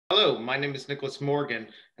Hello, my name is Nicholas Morgan,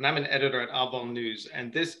 and I'm an editor at Ahval News,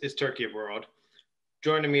 and this is Turkey Abroad.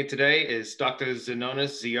 Joining me today is Dr.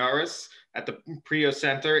 Zenonas Tziarras at the PRIO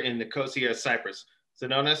Centre in Nicosia, Cyprus.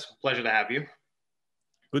 Zenonas, pleasure to have you.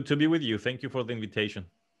 Good to be with you. Thank you for the invitation.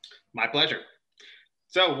 My pleasure.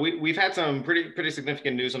 So we've had some pretty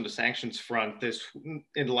significant news on the sanctions front in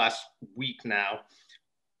the last week now.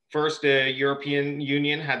 First, the European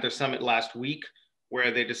Union had their summit last week, where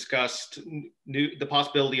they discussed the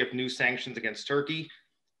possibility of new sanctions against Turkey.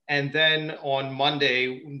 And then on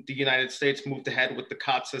Monday, the United States moved ahead with the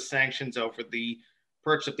CAATSA sanctions over the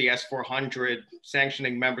purchase of the S-400,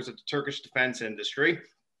 sanctioning members of the Turkish defense industry.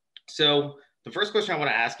 So the first question I want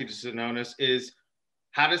to ask you, Zenonas, is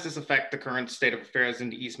how does this affect the current state of affairs in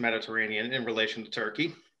the East Mediterranean in relation to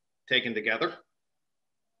Turkey, taken together?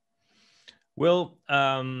 Well,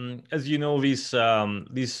 as you know, this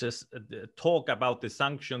talk about the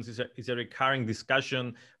sanctions is a recurring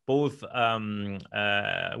discussion, both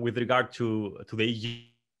with regard to the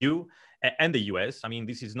EU and the US. I mean,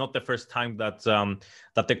 this is not the first time that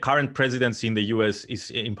that the current presidency in the US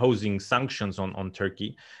is imposing sanctions on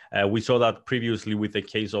Turkey. We saw that previously with the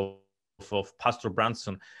case of Pastor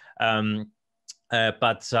Branson.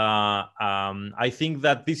 But I think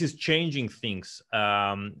that this is changing things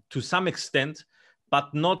to some extent,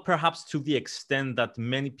 but not perhaps to the extent that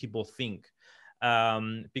many people think.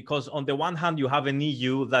 Because on the one hand, you have an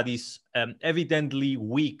EU that is evidently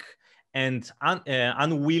weak and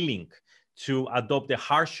unwilling to adopt a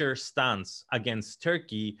harsher stance against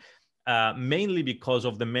Turkey, mainly because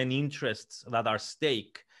of the many interests that are at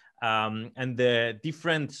stake. And the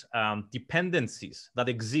different dependencies that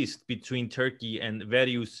exist between Turkey and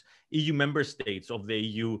various EU member states of the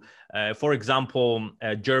EU, for example,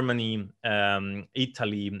 Germany,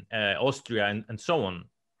 Italy, Austria, and so on.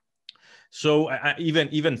 So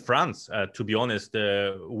even France, to be honest,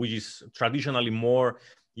 which is traditionally more,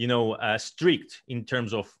 strict in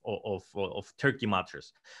terms of Turkey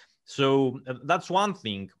matters. So that's one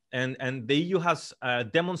thing, and the EU has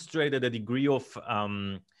demonstrated a degree of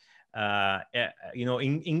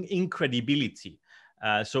incredibility.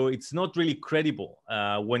 So it's not really credible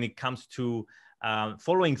when it comes to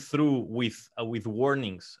following through with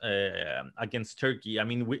warnings against Turkey. I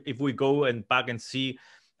mean, if we go back and see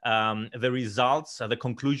the results, the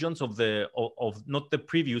conclusions of not the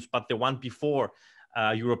previous, but the one before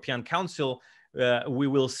European Council, we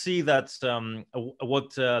will see that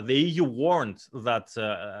what the EU warned that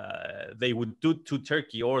they would do to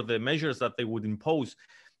Turkey, or the measures that they would impose,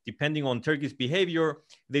 depending on Turkey's behavior,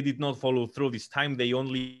 they did not follow through this time. They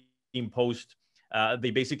only imposed, they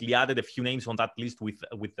basically added a few names on that list with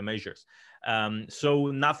the measures. So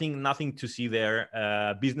nothing to see there,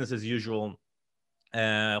 business as usual,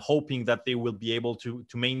 hoping that they will be able to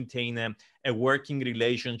maintain a working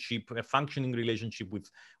relationship, a functioning relationship with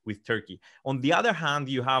Turkey. On the other hand,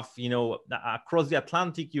 you have, across the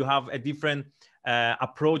Atlantic, you have a different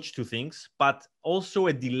approach to things, but also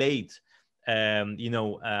a delayed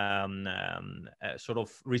sort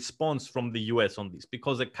of response from the US on this,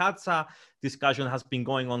 because the CAATSA discussion has been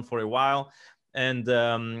going on for a while, and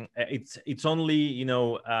it's only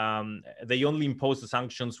they only imposed the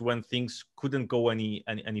sanctions when things couldn't go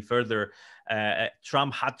any further.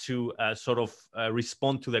 Trump had to sort of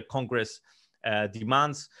respond to the Congress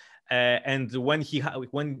demands, and when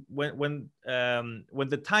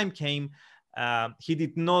the time came, he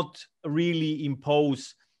did not really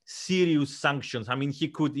impose serious sanctions. I mean, he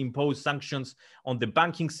could impose sanctions on the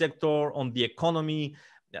banking sector, on the economy,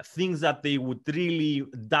 things that they would really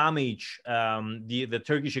damage the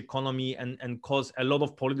Turkish economy and cause a lot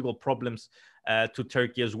of political problems to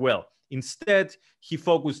Turkey as well. Instead, he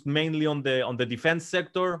focused mainly on the defense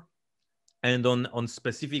sector and on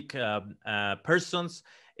specific persons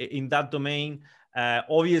in that domain,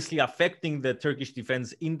 obviously affecting the Turkish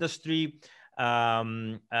defense industry,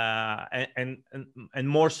 and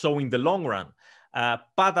more so in the long run.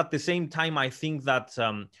 But at the same time, I think that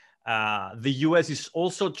the US is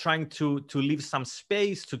also trying to leave some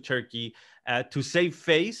space to Turkey to save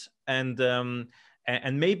face and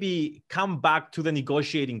maybe come back to the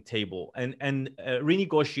negotiating table and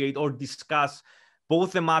renegotiate or discuss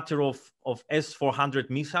both the matter of S-400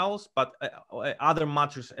 missiles, but other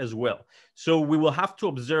matters as well. So we will have to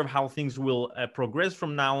observe how things will progress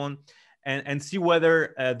from now on, and see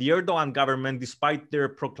whether the Erdogan government, despite their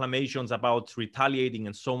proclamations about retaliating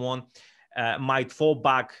and so on, might fall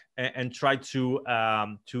back and try to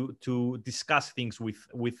discuss things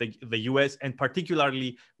with the US, and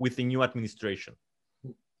particularly with the new administration.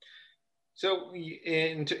 So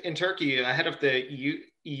in Turkey, ahead of the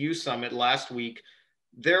EU summit last week,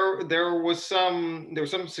 There was some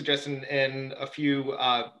suggestion in a few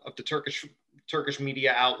of the Turkish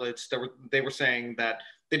media outlets that they were saying that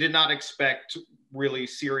they did not expect really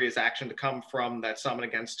serious action to come from that summit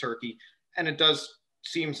against Turkey, and it does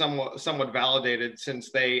seem somewhat validated since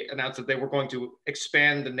they announced that they were going to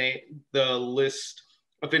expand the list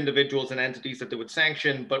of individuals and entities that they would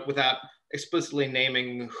sanction, but without explicitly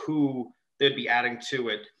naming who they'd be adding to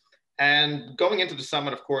it. And going into the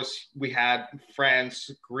summit, of course, we had France,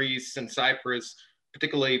 Greece, and Cyprus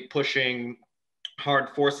particularly pushing hard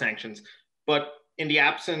for sanctions. But in the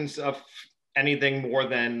absence of anything more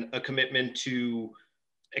than a commitment to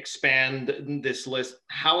expand this list,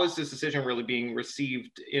 how is this decision really being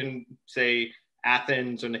received in, say,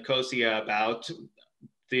 Athens or Nicosia about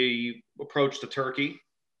the approach to Turkey?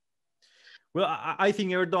 Well, I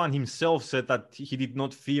think Erdogan himself said that he did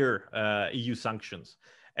not fear EU sanctions.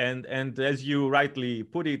 And as you rightly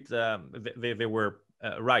put it, they were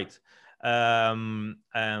right. And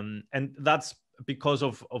that's because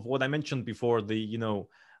of what I mentioned before, the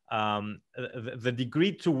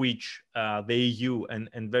degree to which the EU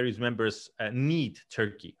and various members need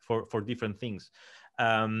Turkey for different things.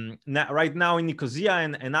 Right now in Nicosia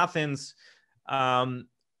and Athens,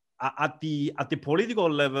 at the political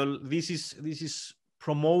level, this is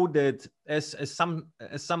promoted as some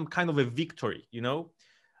kind of a victory, not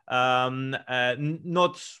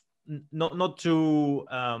to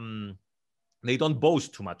they don't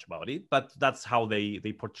boast too much about it, but that's how they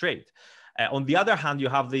portray it. On the other hand, you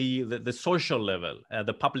have the social level,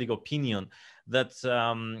 the public opinion that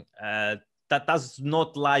that does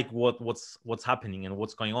not like what's happening and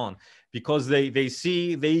what's going on, because they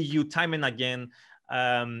see the EU time and again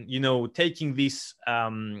taking this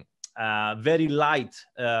very light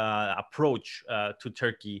approach to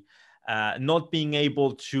Turkey, not being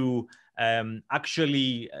able to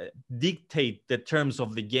actually dictate the terms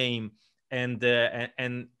of the game and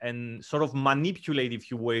sort of manipulate, if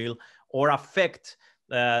you will, or affect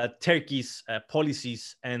Turkey's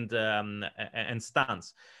policies and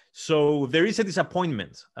stance. So there is a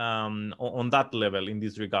disappointment on that level in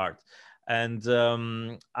this regard. And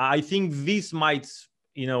I think this might,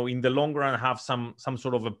 in the long run, have some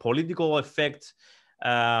sort of a political effect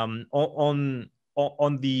on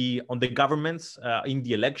the governments in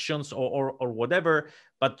the elections or whatever.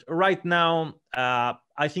 But right now,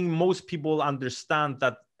 I think most people understand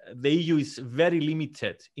that the EU is very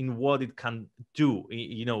limited in what it can do.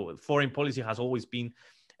 Foreign policy has always been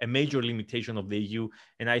a major limitation of the EU,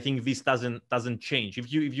 and I think this doesn't change.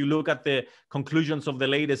 If you look at the conclusions of the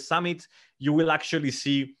latest summit, you will actually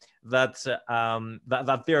see that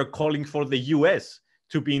that they are calling for the US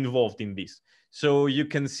to be involved in this. So you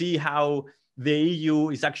can see how the EU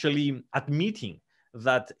is actually admitting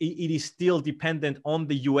that it is still dependent on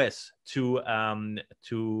the US to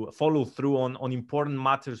follow through on important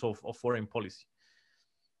matters of foreign policy.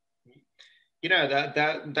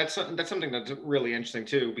 That's something that's really interesting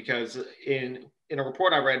too, because in a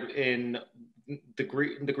report I read in the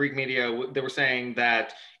Greek media, they were saying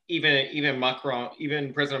that even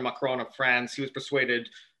President Macron of France, he was persuaded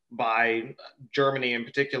by Germany in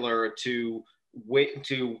particular to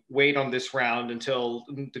wait on this round until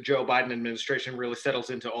the Joe Biden administration really settles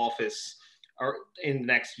into office or in the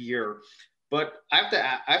next year. But I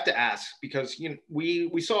have to ask, because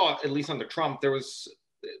we saw, at least under Trump, there was,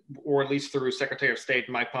 or at least through Secretary of State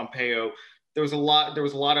Mike Pompeo, there was a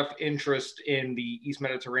lot of interest in the East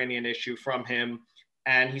Mediterranean issue from him,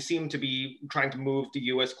 and he seemed to be trying to move the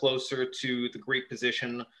U.S. closer to the Greek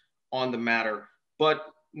position on the matter.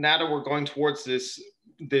 But now that we're going towards this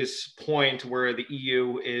point where the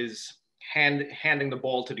EU is handing the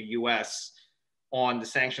ball to the U.S. on the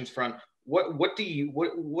sanctions front, what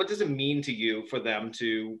does it mean to you for them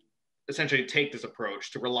to essentially take this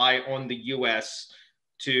approach, to rely on the U.S.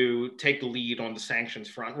 to take the lead on the sanctions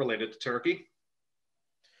front related to Turkey?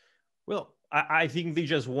 Well, I think they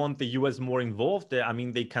just want the U.S. more involved. I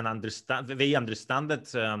mean, they understand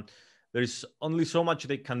that there's only so much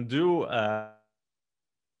they can do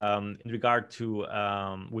with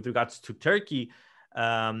regards to Turkey,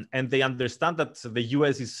 and they understand that the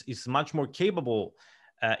U.S. is much more capable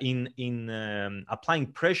in applying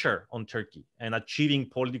pressure on Turkey and achieving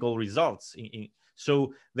political results.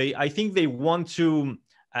 So I think they want to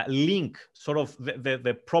link sort of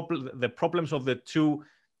the problems of the two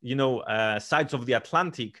sides of the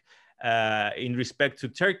Atlantic in respect to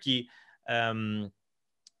Turkey, and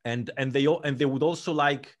they would also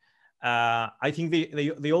like. I think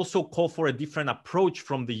they also call for a different approach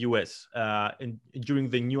from the U.S. During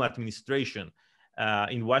the new administration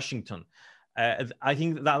in Washington. I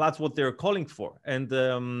think that that's what they're calling for. And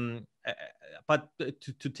but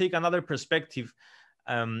to take another perspective,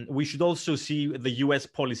 we should also see the U.S.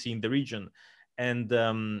 policy in the region. And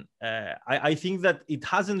I think that it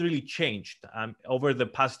hasn't really changed over the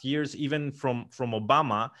past years, even from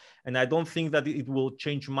Obama. And I don't think that it will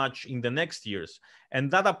change much in the next years.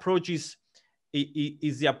 And that approach is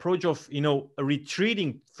the approach of, you know,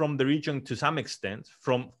 retreating from the region to some extent,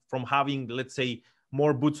 from having, let's say,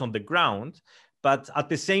 more boots on the ground, but at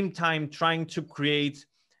the same time trying to create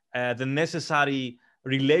the necessary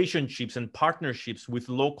relationships and partnerships with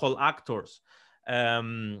local actors.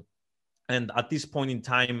 And at this point in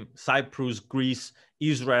time, Cyprus, Greece,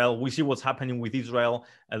 Israel, we see what's happening with Israel,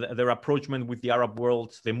 their approachment with the Arab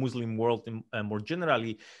world, the Muslim world more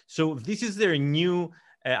generally. So this is their new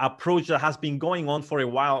approach that has been going on for a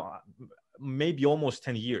while, maybe almost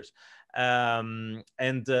 10 years. And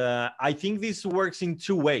I think this works in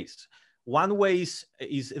two ways. One way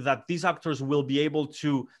is that these actors will be able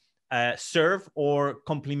to serve or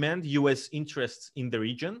complement US interests in the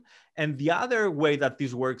region. And the other way that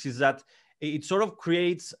this works is that it sort of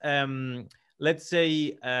creates, let's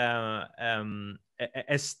say,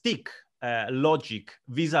 a stick logic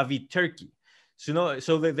vis-a-vis Turkey. So, you know,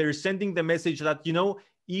 so that they're sending the message that, you know,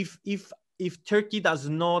 if Turkey does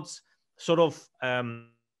not sort of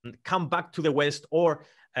come back to the West or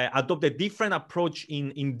adopt a different approach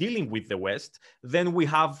in dealing with the West, then we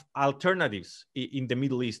have alternatives in the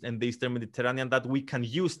Middle East and the Eastern Mediterranean that we can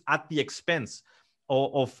use at the expense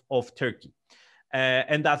of Turkey.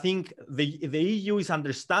 And I think the EU is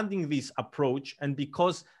understanding this approach, and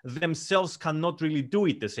because themselves cannot really do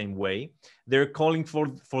it the same way, they're calling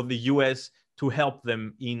for the US to help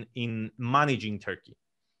them in managing Turkey.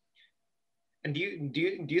 And do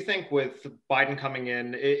you think with Biden coming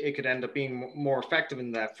in, it could end up being more effective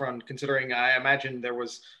in that front, considering I imagine there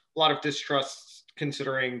was a lot of distrust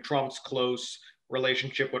considering Trump's close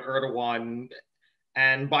relationship with Erdogan,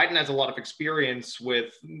 and Biden has a lot of experience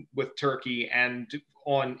with Turkey and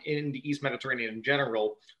in the East Mediterranean in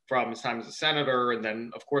general, from his time as a senator and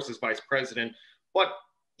then of course as vice president. But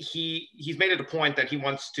he's made it a point that he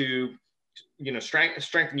wants to, you know,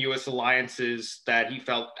 strengthen U.S. alliances that he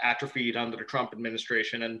felt atrophied under the Trump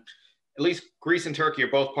administration. And at least Greece and Turkey are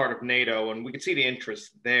both part of NATO, and we could see the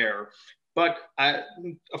interest there. But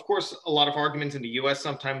of course, a lot of arguments in the U.S.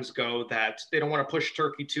 sometimes go that they don't want to push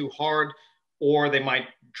Turkey too hard, or they might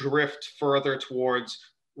drift further towards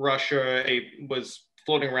Russia. It was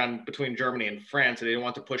floating around between Germany and France, and they don't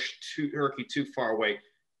want to push Turkey too far away.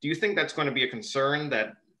 Do you think that's going to be a concern,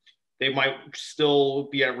 that they might still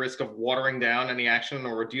be at risk of watering down any action,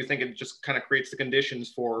 or do you think it just kind of creates the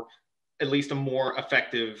conditions for at least a more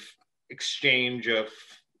effective exchange of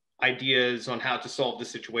ideas on how to solve the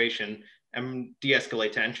situation and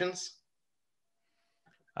de-escalate tensions?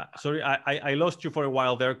 Sorry, I lost you for a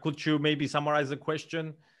while there. Could you maybe summarize the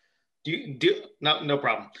question? No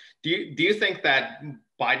problem. Do you think that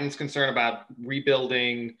Biden's concern about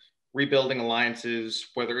rebuilding alliances,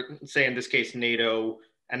 whether, say in this case NATO,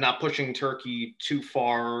 and not pushing Turkey too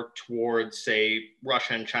far towards, say,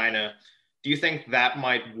 Russia and China, do you think that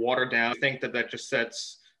might water down? Do you think that just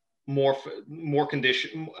sets more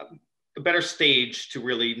condition, a better stage to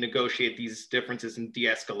really negotiate these differences and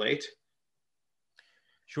de-escalate?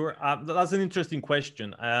 Sure, that's an interesting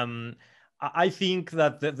question. I think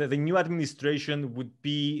that the new administration would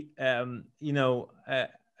be, you know,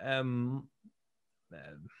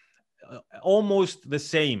 almost the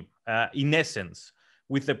same in essence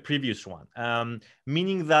with the previous one,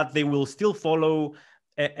 meaning that they will still follow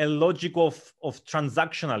a logic of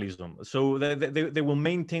transactionalism. So they will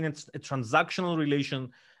maintain a transactional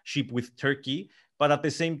relationship with Turkey, but at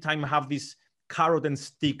the same time have this carrot and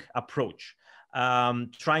stick approach,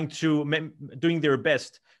 doing their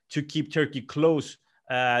best to keep Turkey close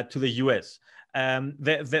to the US.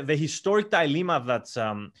 The historic dilemma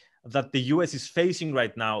that the US is facing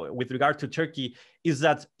right now with regard to Turkey is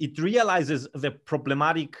that it realizes the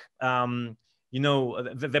problematic, you know,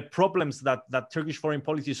 the problems that Turkish foreign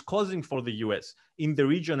policy is causing for the US in the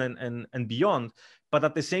region and beyond. But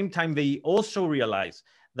at the same time, they also realize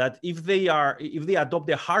that if they adopt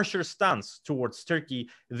a harsher stance towards Turkey,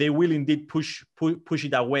 they will indeed push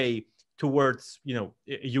it away towards, you know,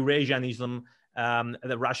 Eurasianism,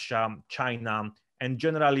 the Russia, China, and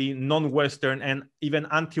generally non-Western and even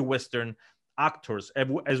anti-Western actors,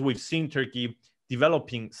 as we've seen Turkey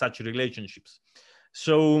developing such relationships.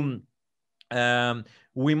 So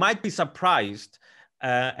we might be surprised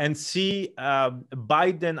and see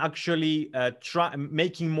Biden actually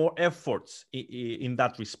making more efforts in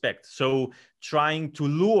that respect. So trying to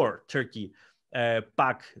lure Turkey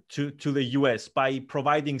back to the US by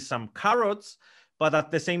providing some carrots, but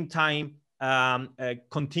at the same time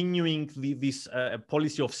continuing this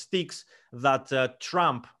policy of sticks that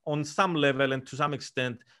Trump, on some level and to some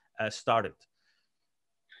extent, started.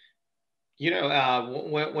 You know,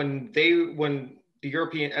 when the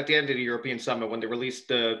European, at the end of the European summit, when they released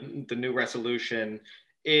the new resolution,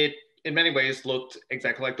 it in many ways looked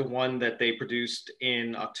exactly like the one that they produced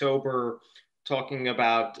in October, talking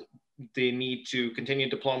about the need to continue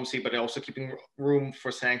diplomacy, but also keeping room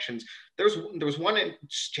for sanctions. There was one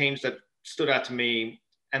change that stood out to me,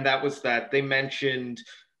 and that was that they mentioned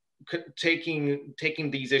taking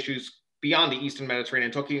these issues beyond the Eastern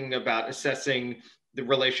Mediterranean, talking about assessing the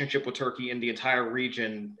relationship with Turkey in the entire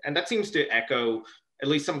region. And that seems to echo at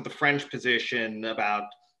least some of the French position about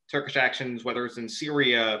Turkish actions, whether it's in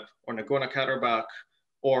Syria or Nagorno-Karabakh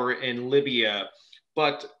or in Libya.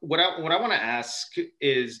 But what I want to ask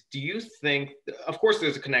is, do you think, of course,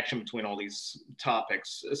 there's a connection between all these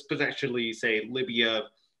topics, especially, say, Libya,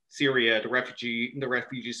 Syria, the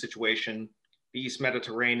refugee situation, the East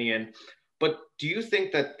Mediterranean. But do you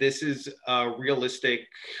think that this is a realistic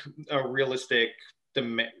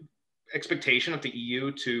expectation of the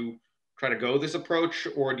EU to try to go this approach,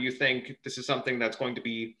 or do you think this is something that's going to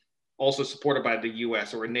be also supported by the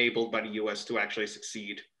US or enabled by the US to actually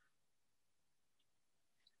succeed?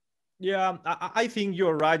 Yeah, I think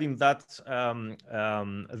you're right in that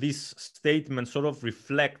this statement sort of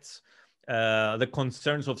reflects the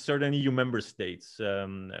concerns of certain EU member states,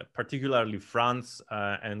 particularly France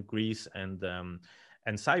and Greece and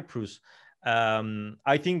Cyprus.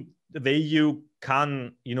 I think the EU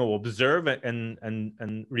can, observe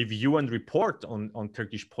and review and report on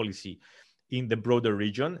Turkish policy in the broader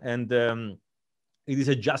region, and it is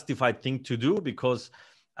a justified thing to do because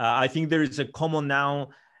I think there is a common now.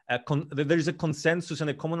 There is a consensus and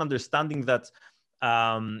a common understanding that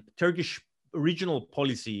Turkish regional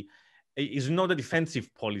policy is not a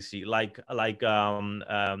defensive policy like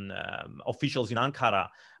officials in Ankara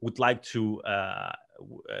would like to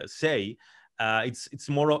say. It's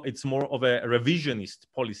more of a revisionist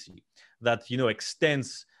policy that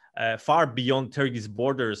extends far beyond Turkey's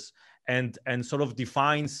borders and sort of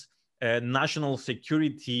defines national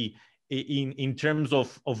security in terms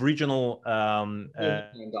of regional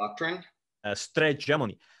doctrine, stretch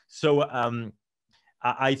hegemony. So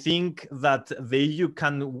I think that the EU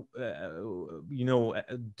can,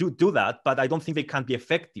 do that, but I don't think they can be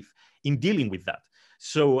effective in dealing with that.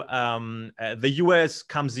 So the US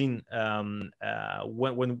comes in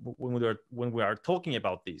when we are talking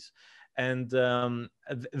about this, and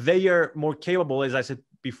they are more capable, as I said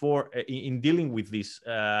before, in dealing with this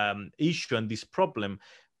issue and this problem.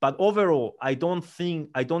 But overall, I don't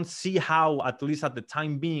see how, at least at the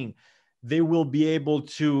time being, they will be able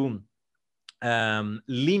to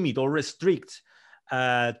limit or restrict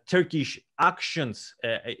Turkish actions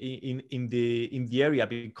in the area,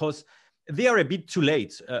 because they are a bit too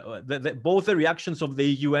late. Both the reactions of the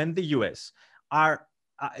EU and the US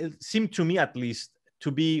seem to me, at least, to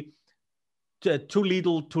be too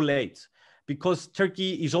little, too late, because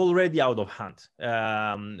Turkey is already out of hand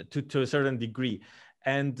to a certain degree.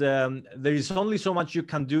 And there is only so much you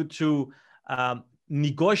can do to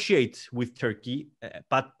negotiate with Turkey,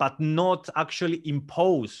 but not actually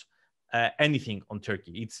impose anything on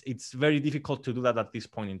Turkey. It's very difficult to do that at this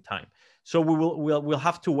point in time. So we'll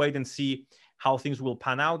have to wait and see how things will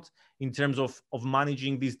pan out in terms of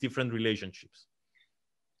managing these different relationships.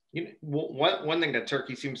 One thing that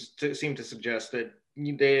Turkey seems to suggest, that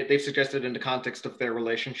they've suggested in the context of their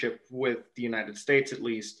relationship with the United States, at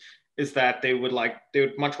least, is that they would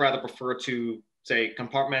much rather prefer to, say,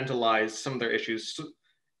 compartmentalize some of their issues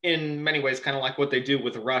in many ways, kind of like what they do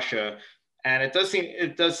with Russia. And it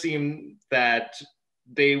does seem that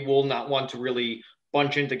they will not want to really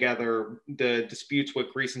bunch in together the disputes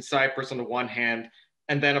with Greece and Cyprus on the one hand,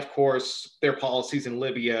 and then, of course, their policies in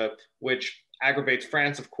Libya, which aggravates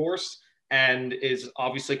France, of course, and is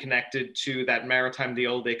obviously connected to that maritime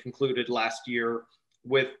deal they concluded last year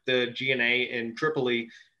with the GNA in Tripoli.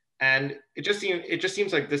 And it just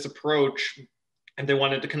seems like this approach, and they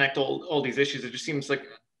wanted to connect all these issues, it just seems like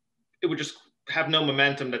it would just have no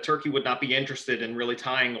momentum, that Turkey would not be interested in really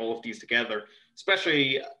tying all of these together.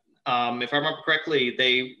 Especially, if I remember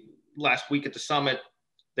correctly, last week at the summit,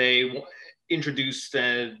 they introduced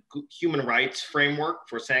a human rights framework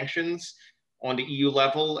for sanctions on the EU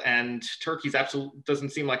level, and Turkey's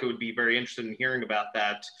doesn't seem like it would be very interested in hearing about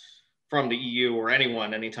that from the EU or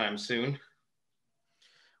anyone anytime soon.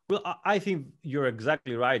 Well, I think you're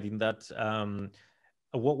exactly right in that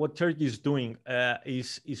what Turkey is doing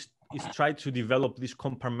is is try to develop these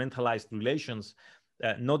compartmentalized relations,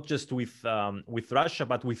 not just with Russia,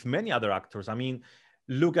 but with many other actors. I mean,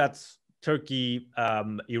 look at Turkey,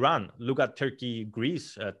 Iran, look at Turkey,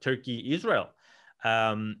 Greece, Turkey, Israel,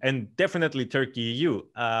 and definitely Turkey, EU.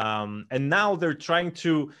 And now they're trying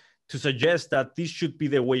to suggest that this should be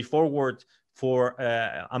the way forward for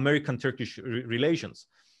American-Turkish relations.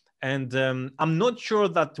 And I'm not sure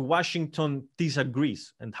that Washington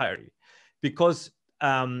disagrees entirely, because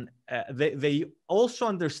they also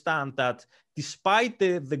understand that despite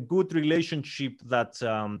the good relationship that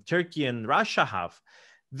Turkey and Russia have,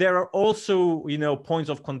 there are also, you know, points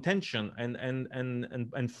of contention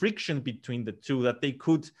and friction between the two that they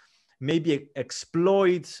could maybe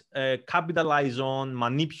exploit, capitalize on,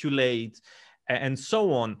 manipulate, and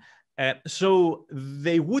so on. So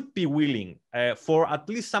they would be willing for at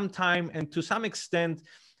least some time and to some extent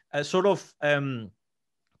sort of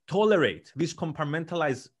tolerate these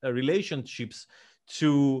compartmentalized relationships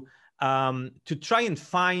to try and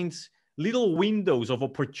find little windows of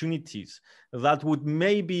opportunities that would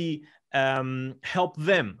maybe help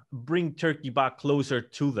them bring Turkey back closer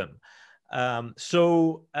to them.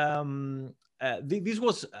 This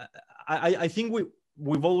was, I think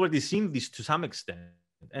we've already seen this to some extent,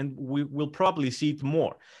 and we will probably see it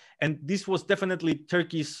more. And this was definitely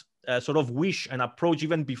Turkey's sort of wish and approach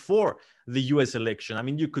even before the US election. I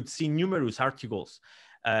mean, you could see numerous articles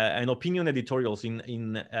and opinion editorials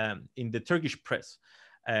in the Turkish press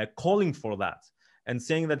calling for that and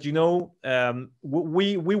saying that, you know,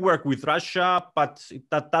 we work with Russia, but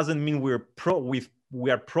that doesn't mean we are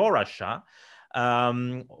pro-Russia.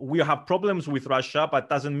 We have problems with Russia, but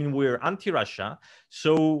doesn't mean we're anti-Russia.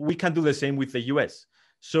 So we can do the same with the US.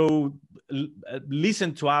 So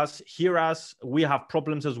listen to us, hear us. We have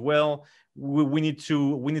problems as well. We need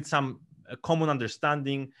some common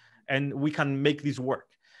understanding, and we can make this work.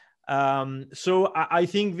 So I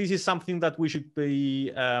think this is something that we should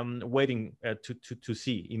be waiting to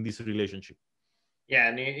see in this relationship. Yeah,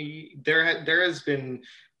 and there has been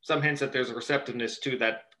some hints that there's a receptiveness to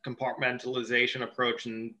that compartmentalization approach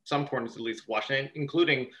in some corners, at least Washington,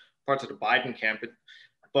 including parts of the Biden camp.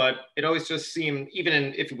 But it always just seemed,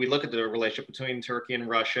 even if we look at the relationship between Turkey and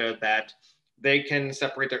Russia, that they can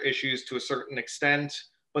separate their issues to a certain extent,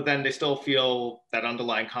 but then they still feel that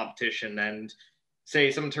underlying competition. And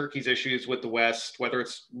say some of Turkey's issues with the West, whether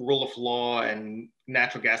it's rule of law and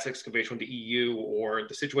natural gas excavation with the EU, or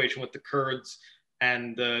the situation with the Kurds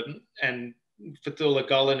and Fethullah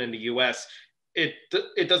Gulen in the US,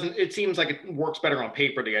 it seems like it works better on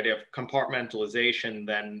paper, the idea of compartmentalization,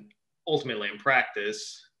 than ultimately in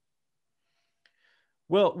practice.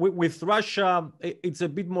 Well, with Russia, it's a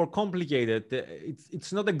bit more complicated.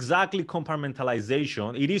 It's not exactly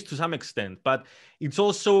compartmentalization. It is to some extent, but it's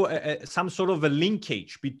also some sort of a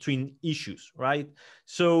linkage between issues, right?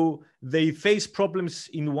 So they face problems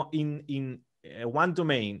in one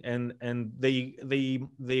domain, and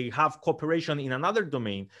they have cooperation in another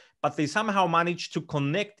domain, but they somehow manage to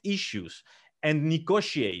connect issues and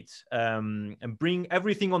negotiate and bring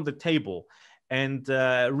everything on the table, and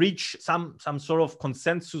reach some sort of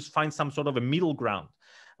consensus, find some sort of a middle ground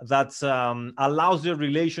that allows the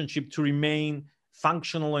relationship to remain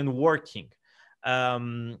functional and working.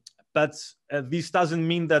 But this doesn't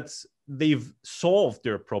mean that they've solved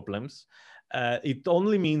their problems. It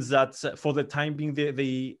only means that for the time being,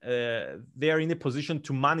 they are in a position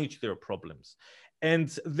to manage their problems. And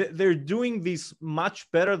they're doing this much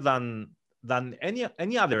better than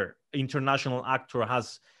any other international actor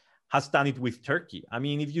has done it with Turkey. I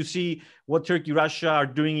mean, if you see what Turkey, Russia are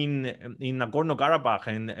doing in Nagorno-Karabakh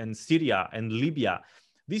and Syria and Libya,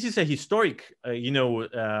 this is a historic,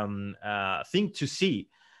 thing to see.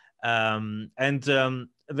 I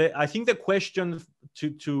think the question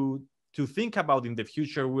to think about in the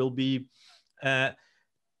future will be for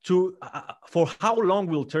how long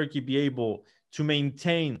will Turkey be able to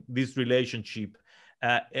maintain this relationship,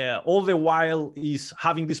 all the while is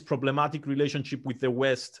having this problematic relationship with the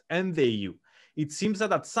West and the EU. It seems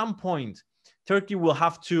that at some point, Turkey will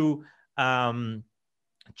have to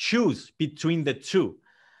choose between the two.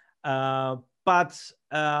 But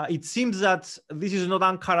it seems that this is not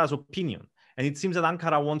Ankara's opinion. And it seems that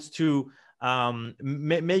Ankara wants to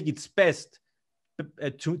make its best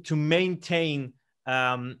to maintain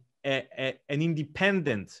an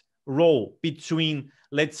independent role between,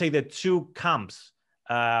 let's say, the two camps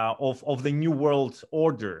of the New World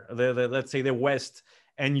Order, let's say the West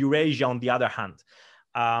and Eurasia on the other hand,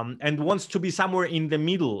 and wants to be somewhere in the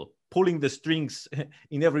middle, pulling the strings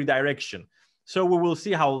in every direction. So we will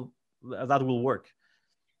see how that will work.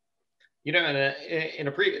 You know, in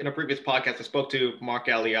a previous podcast, I spoke to Mark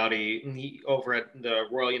Galeotti over at the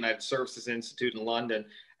Royal United Services Institute in London,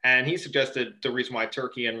 and he suggested the reason why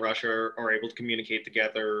Turkey and Russia are able to communicate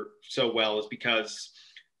together so well is because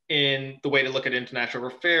in the way to look at international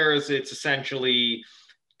affairs, it's essentially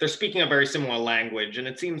they're speaking a very similar language, and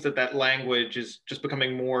it seems that that language is just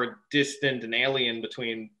becoming more distant and alien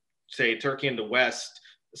between, say, Turkey and the West,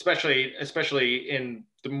 especially in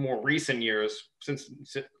the more recent years, since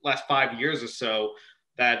the last 5 years or so,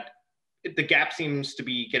 that the gap seems to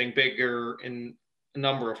be getting bigger in a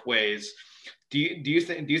number of ways. Do you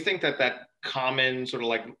think that that common sort of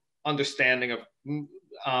like understanding of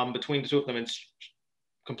between the two of them is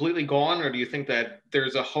completely gone, or do you think that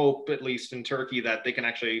there's a hope, at least in Turkey, that they can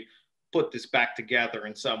actually put this back together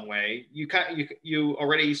in some way? You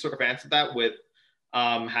already sort of answered that with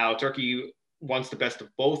how Turkey wants the best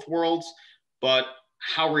of both worlds, but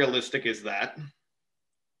how realistic is that,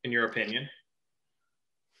 in your opinion?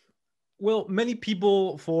 Well, many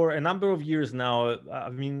people for a number of years now, I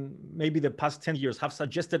mean, maybe the past 10 years, have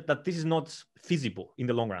suggested that this is not feasible in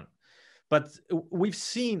the long run. But we've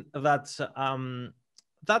seen that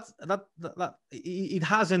that it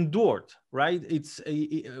has endured, right?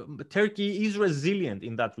 Turkey is resilient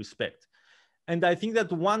in that respect. And I think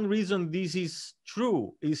that one reason this is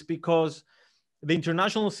true is because the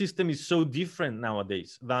international system is so different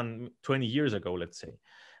nowadays than 20 years ago, let's say.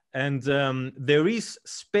 And there is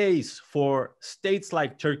space for states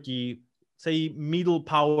like Turkey, say middle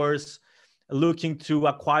powers looking to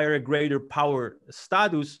acquire a greater power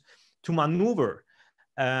status, to maneuver,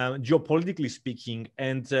 geopolitically speaking,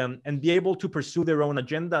 and be able to pursue their own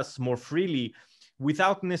agendas more freely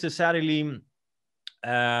without necessarily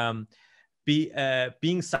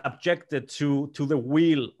being subjected to the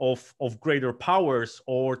will of greater powers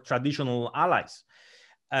or traditional allies.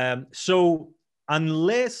 So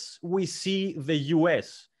unless we see the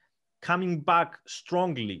US coming back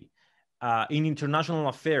strongly in international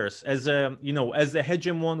affairs as as the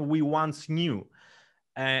hegemon we once knew,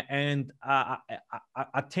 and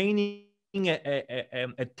attaining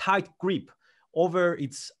a tight grip over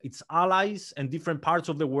its allies and different parts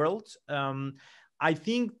of the world, I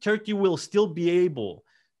think Turkey will still be able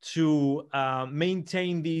to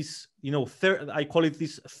maintain this, I call it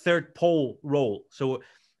this third pole role. So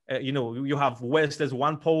you have West as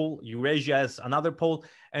one pole, Eurasia as another pole,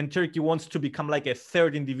 and Turkey wants to become like a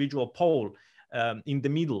third individual pole in the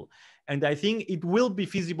middle. And I think it will be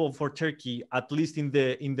feasible for Turkey, at least in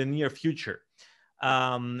the near future.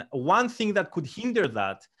 One thing that could hinder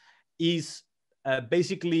that is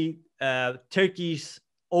basically Turkey's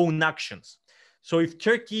own actions. So if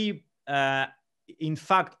Turkey, in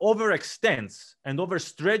fact, overextends and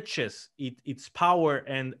overstretches its power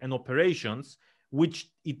and operations, which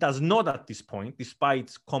it does not at this point,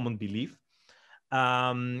 despite common belief,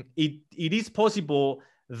 it is possible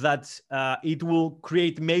that it will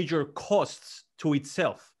create major costs to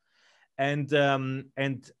itself and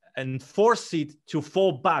force it to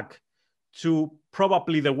fall back to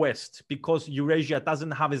probably the West, because Eurasia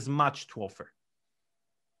doesn't have as much to offer.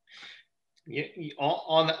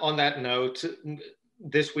 On that note,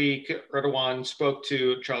 this week Erdogan spoke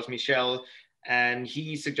to Charles Michel, and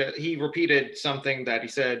he repeated something that he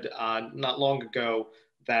said not long ago,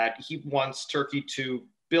 that he wants Turkey to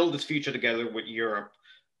build its future together with Europe.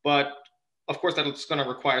 But of course, that's going to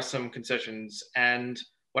require some concessions. And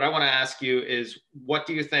what I want to ask you is, what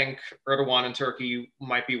do you think Erdogan and Turkey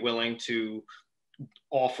might be willing to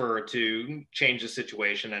offer to change the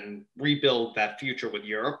situation and rebuild that future with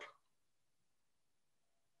Europe?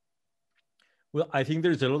 Well, I think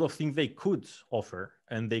there's a lot of things they could offer,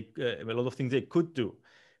 and a lot of things they could do,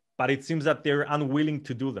 but it seems that they're unwilling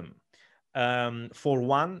to do them. For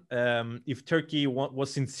one, if Turkey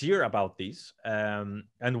was sincere about this and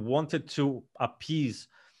wanted to appease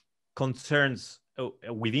concerns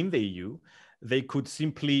within the EU, they could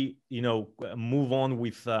simply, move on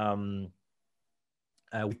with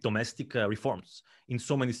domestic reforms in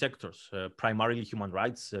so many sectors, primarily human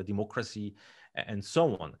rights, democracy, and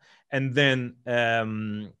so on, and then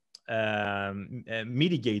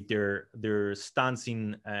mitigate their stance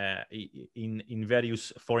in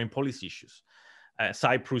various foreign policy issues.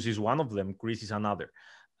 Cyprus is one of them. Greece is another.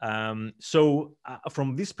 So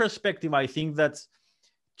from this perspective, I think that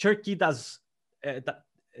Turkey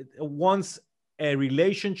wants a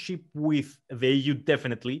relationship with the EU,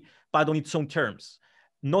 definitely, but on its own terms,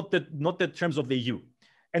 not the terms of the EU.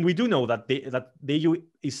 And we do know that the EU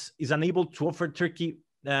is unable to offer Turkey,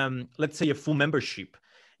 let's say, a full membership.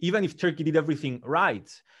 Even if Turkey did everything right,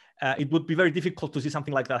 it would be very difficult to see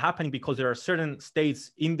something like that happening, because there are certain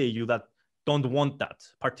states in the EU that don't want that,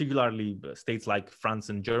 particularly states like France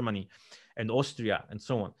and Germany and Austria and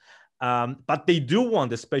so on. But they do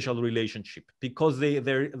want a special relationship because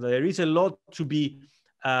there is a lot to be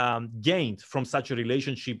gained from such a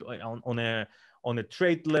relationship on a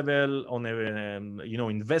trade level, on a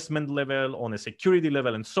investment level, on a security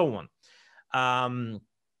level, and so on.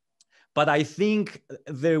 But I think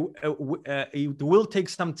it will take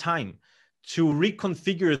some time to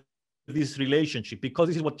reconfigure this relationship, because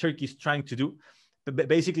this is what Turkey is trying to do.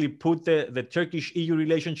 Basically put the Turkish-EU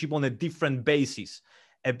relationship on a different basis,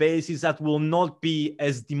 a basis that will not be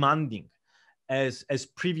as demanding as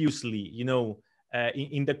previously,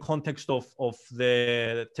 in the context of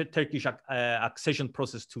the Turkish accession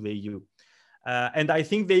process to the EU. And I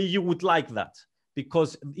think the EU would like that,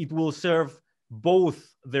 because it will serve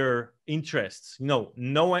both their interests. No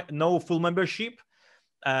full membership,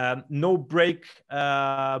 no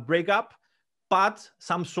breakup, but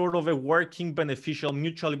some sort of a working, beneficial,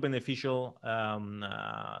 mutually beneficial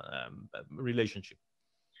relationship.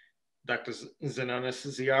 Dr. Zenonas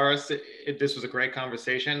Tziarras, this was a great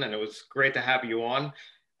conversation, and it was great to have you on.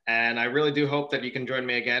 And I really do hope that you can join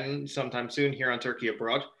me again sometime soon here on Turkey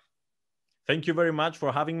Abroad. Thank you very much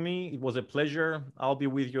for having me. It was a pleasure. I'll be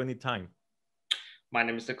with you anytime. My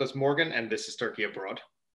name is Nicholas Morgan, and this is Turkey Abroad.